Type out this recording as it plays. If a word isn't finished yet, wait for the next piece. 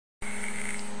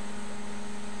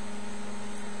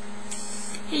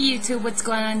Hey YouTube, what's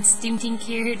going on? Steam Tink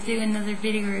here to do another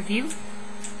video review.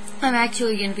 I'm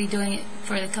actually going to be doing it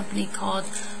for the company called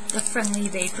The Friendly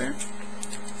Vapor.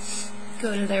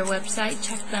 Go to their website,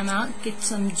 check them out, get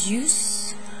some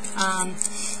juice. I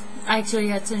actually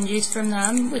got some juice from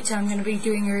them, which I'm going to be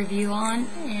doing a review on,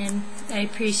 and I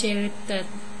appreciated that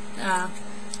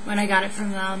when I got it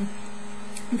from them,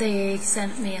 they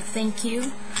sent me a thank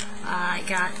you. I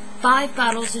got 5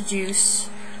 bottles of juice.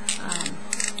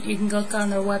 You can go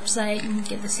on their website and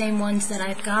get the same ones that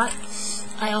I've got.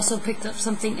 I also picked up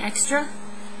something extra,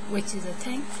 which is a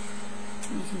tank.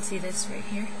 You can see this right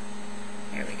here.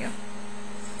 There we go.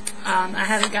 I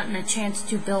haven't gotten a chance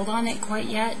to build on it quite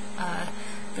yet.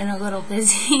 Been a little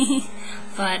busy,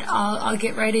 but I'll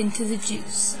get right into the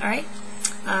juice. Alright?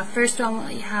 First one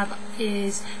we have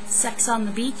is Sex on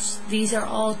the Beach. These are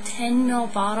all 10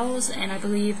 ml bottles, and I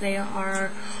believe they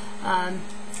are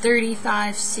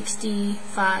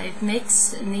 35-65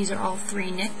 mix, and these are all 3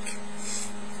 Nick.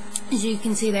 As you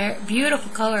can see there,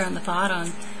 beautiful color on the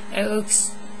bottom. It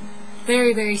looks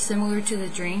very, very similar to the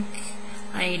drink.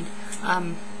 I've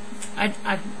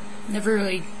never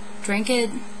really drank it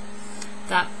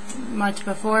that much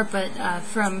before, but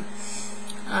from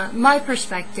my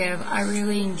perspective, I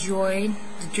really enjoyed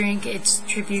the drink. It's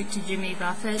tribute to Jimmy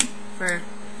Buffett for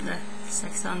the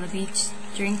Sex on the Beach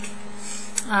drink.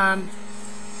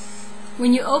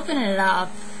 When you open it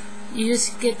up, you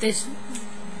just get this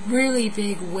really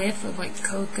big whiff of like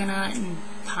coconut and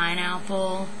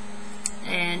pineapple,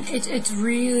 and it's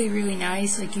really, really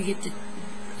nice. Like you get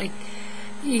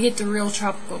the real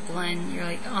tropical blend. You're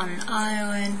like on an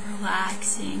island,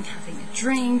 relaxing, having a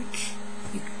drink.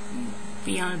 You can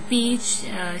be on a beach,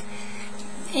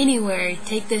 anywhere.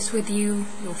 Take this with you.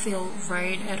 You'll feel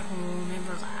right at home and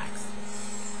relaxed.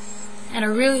 And I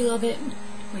really love it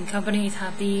when companies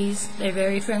have these. They're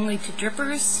very friendly to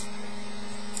drippers.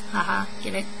 Haha,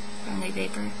 get it? Friendly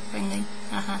vapor, friendly.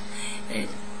 Haha.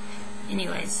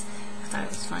 Anyways, I thought it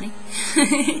was funny.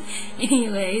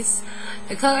 Anyways,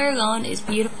 the color alone is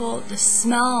beautiful. The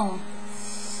smell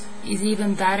is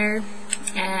even better.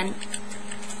 And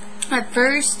at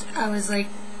first, I was like,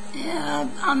 yeah,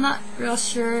 I'm not real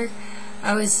sure.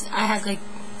 I had like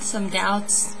some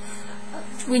doubts.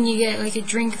 When you get like a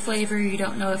drink flavor, you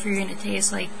don't know if you're going to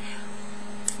taste like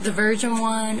the virgin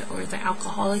one or the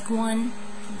alcoholic one.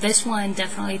 This one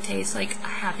definitely tastes like a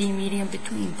happy medium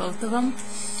between both of them.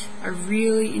 I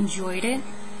really enjoyed it.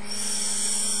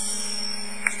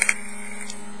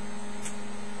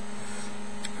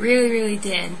 Really, really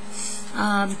did.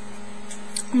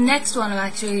 Next one I'm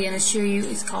actually going to show you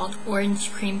is called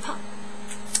Orange Cream Pop.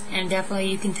 And definitely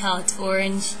you can tell it's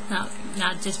orange, not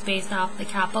just based off the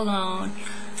cap alone,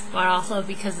 but also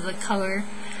because of the color.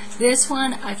 This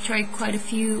one, I've tried quite a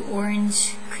few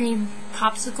orange cream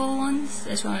popsicle ones.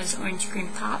 This one is Orange Cream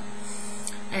Pop.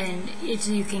 And as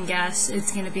you can guess,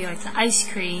 it's going to be like the ice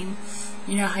cream.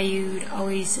 You know how you'd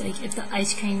always, like, if the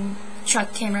ice cream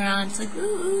truck came around, it's like,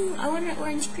 ooh, I want an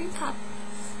Orange Cream Pop.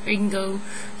 Or you can go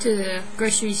to the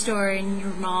grocery store and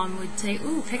your mom would say,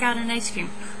 ooh, pick out an ice cream.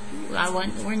 Ooh, I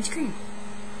want orange cream.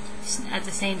 At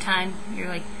the same time, you're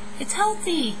like, it's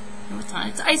healthy. No, it's not.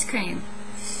 It's ice cream.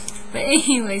 But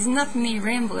anyways, enough of me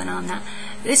rambling on that.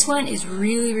 This one is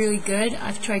really, really good.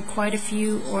 I've tried quite a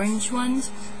few orange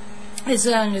ones. This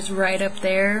one is right up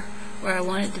there where I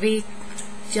want it to be.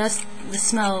 Just the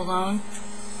smell alone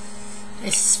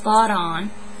is spot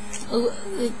on.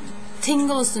 It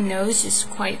tingles the nose just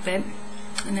quite a bit,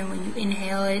 and then when you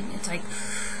inhale it, it's like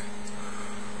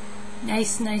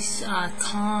nice,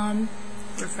 calm,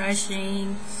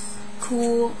 refreshing,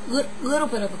 cool, little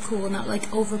bit of a cool, not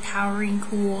like overpowering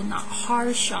cool, not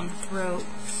harsh on the throat.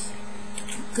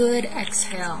 Good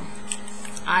exhale.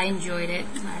 I enjoyed it.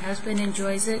 My husband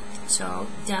enjoys it, so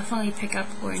definitely pick up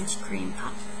Orange Cream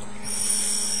Pop.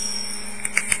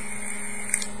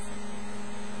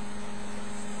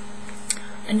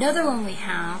 Another one we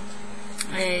have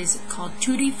is called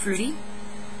Tutti Frutti.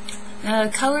 Now the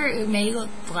color, it may look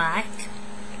black,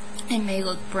 it may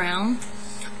look brown.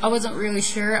 I wasn't really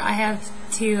sure. I have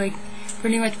to like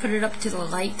pretty much put it up to the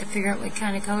light to figure out what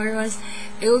kind of color it was.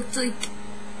 It looked like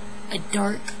a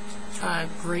dark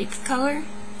grape color.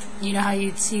 You know how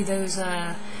you'd see those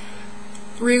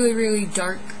really, really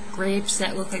dark grapes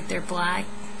that look like they're black?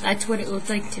 That's what it looked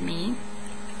like to me.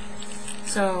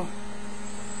 So,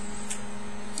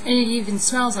 and it even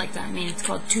smells like that. I mean, it's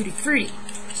called Tutti Frutti.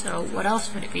 So what else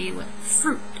would it be with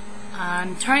fruit?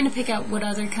 I'm trying to pick out what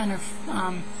other kind of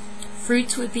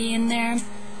fruits would be in there.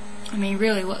 I mean,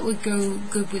 really, what would go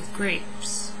good with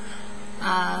grapes?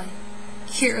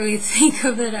 can't really think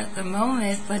of it at the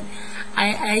moment, but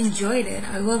I enjoyed it.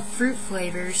 I love fruit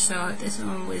flavors, so this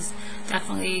one was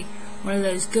definitely one of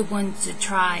those good ones to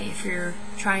try if you're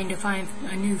trying to find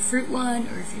a new fruit one,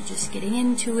 or if you're just getting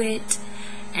into it.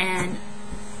 And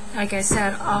like I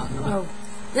said,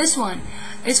 this one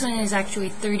is actually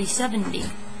 3070.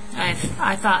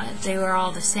 I thought they were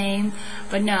all the same,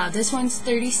 but no, this one's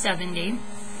 3070.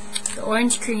 The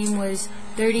orange cream was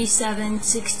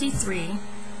 3763,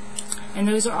 and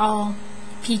those are all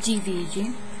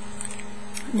PGVG.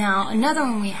 Now another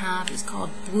one we have is called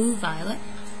Blue Violet.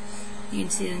 You can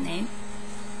see the name.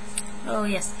 Oh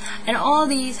yes, and all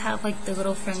these have like the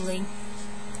little friendly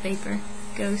vapor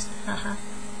ghost. Haha.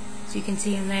 So you can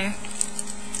see him there.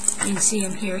 You can see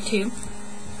him here too.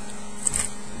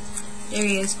 There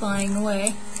he is, flying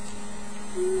away.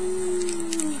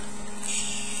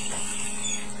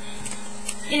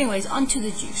 Anyways, onto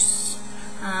the juice.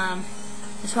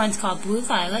 This one's called Blue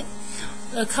Violet.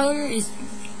 The color is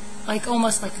like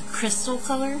almost like a crystal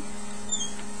color.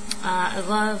 I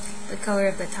love the color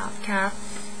of the top cap.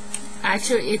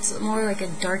 Actually, it's more like a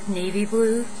dark navy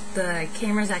blue. The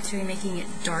camera's actually making it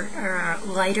dark or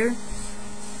lighter,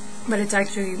 but it's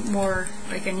actually more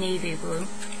like a navy blue.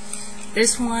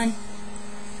 This one,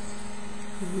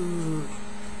 ooh,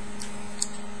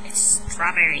 it's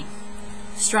strawberry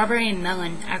and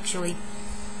melon actually,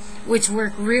 which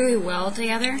work really well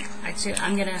together. Actually,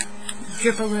 I'm gonna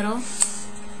drip a little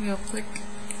real quick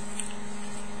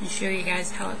and show you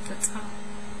guys how it puts out.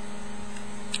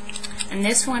 And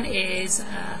this one is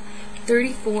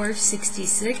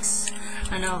 3466.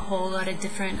 I know a whole lot of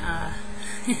different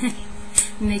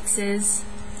mixes.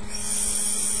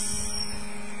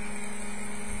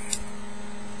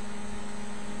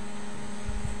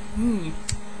 You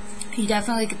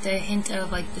definitely get the hint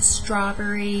of like the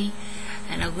strawberry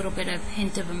and a little bit of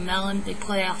hint of a melon. They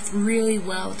play off really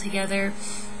well together.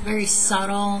 Very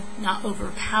subtle, not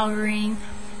overpowering,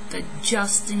 but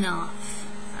just enough.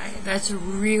 That's a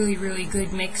really, really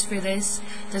good mix for this.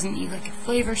 Doesn't need like a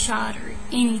flavor shot or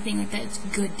anything like that. It's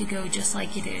good to go just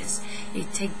like it is. You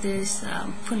take this,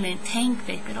 put them in a tank,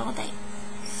 vape it all day.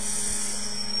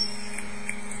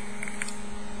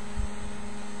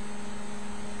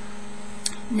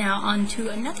 Now on to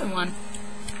another one.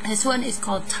 This one is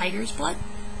called Tiger's Blood,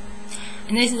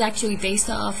 and this is actually based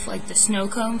off like the snow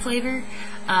cone flavor.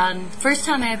 First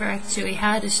time I ever actually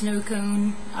had a snow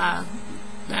cone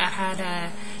that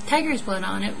had Tiger's Blood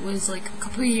on it was like a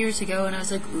couple of years ago, and I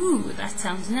was like, ooh, that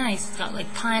sounds nice. It's got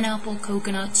like pineapple,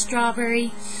 coconut,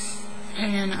 strawberry,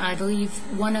 and I believe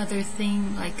one other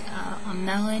thing, like a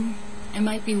melon. It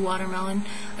might be watermelon.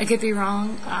 I could be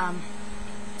wrong.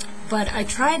 But I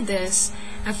tried this.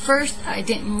 At first, I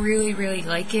didn't really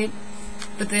like it,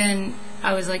 but then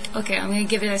I was like, okay, I'm gonna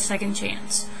give it a second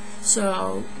chance.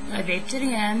 So I vaped it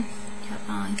again, kept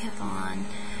on,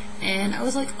 and I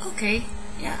was like, okay,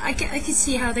 yeah, I could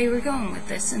see how they were going with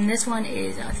this. And this one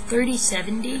is a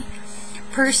 3070.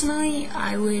 Personally,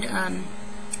 I would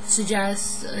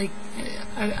suggest like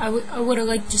I would have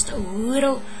liked just a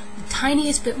little, the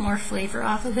tiniest bit more flavor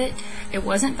off of it. It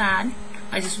wasn't bad.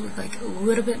 I just would like a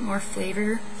little bit more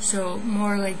flavor, so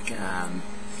more like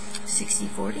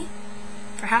 60-40,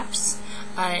 perhaps.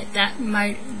 That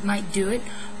might do it,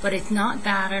 but it's not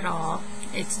bad at all.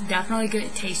 It's definitely good.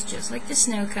 It tastes just like the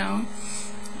snow cone.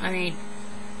 I mean,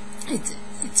 it's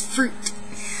fruit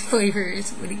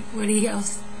flavors. What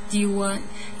else do you want?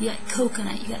 You got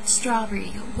coconut, you got strawberry,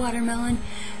 you got watermelon,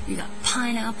 you got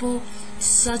pineapple.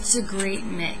 Such a great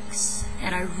mix,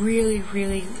 and I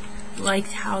really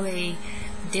liked how they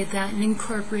did that and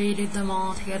incorporated them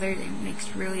all together. They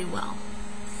mixed really well.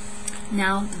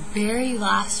 Now the very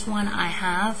last one I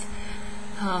have,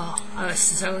 oh, I was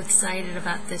so excited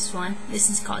about this one. This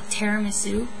is called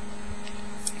Tiramisu,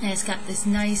 and it's got this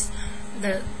nice,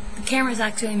 the camera's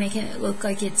actually making it look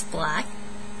like it's black,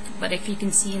 but if you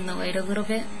can see in the light a little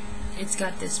bit, it's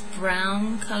got this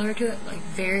brown color to it, like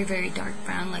very dark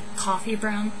brown, like coffee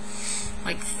brown,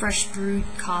 like fresh brewed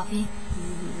coffee.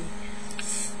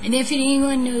 And if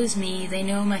anyone knows me, they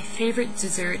know my favorite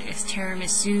dessert is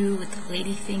tiramisu with the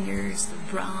lady fingers, the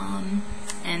rum,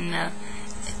 and the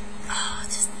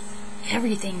just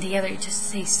everything together. It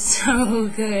just tastes so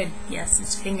good. Yes,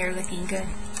 it's finger licking good.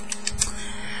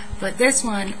 But this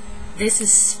one, this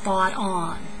is spot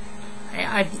on.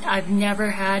 I've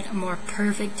never had a more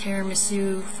perfect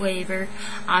tiramisu flavor.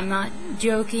 I'm not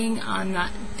joking. I'm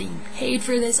not being paid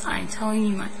for this. I'm telling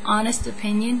you my honest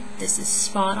opinion. This is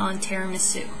spot on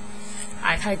tiramisu.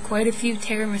 I've had quite a few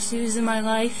tiramisus in my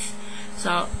life,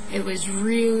 so it was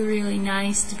really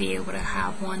nice to be able to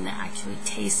have one that actually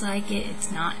tastes like it. It's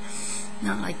not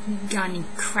not like got any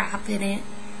crap in it.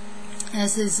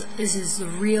 This is the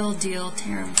real deal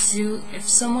tiramisu. If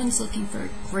someone's looking for a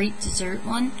great dessert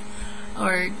one,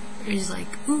 or is like,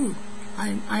 ooh,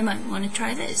 I might want to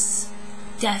try this,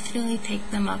 definitely pick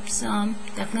them up some.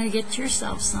 Definitely get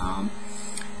yourself some.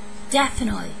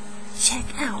 Definitely check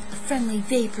out the Friendly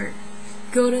Vapor.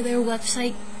 Go to their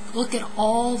website, look at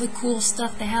all the cool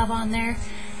stuff they have on there.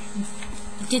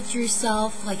 Get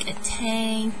yourself like a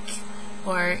tank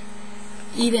or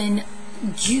even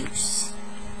juice.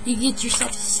 You get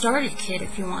yourself a starter kit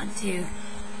if you want to.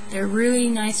 They're really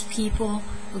nice people.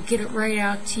 They'll get it right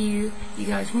out to you. You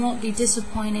guys won't be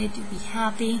disappointed. You'll be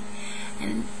happy.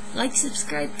 And like,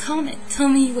 subscribe, comment. Tell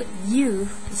me what you,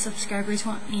 the subscribers,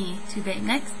 want me to vape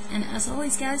next. And as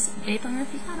always, guys, vape on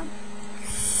if you got 'em.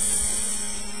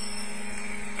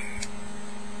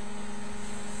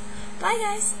 Bye,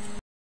 guys.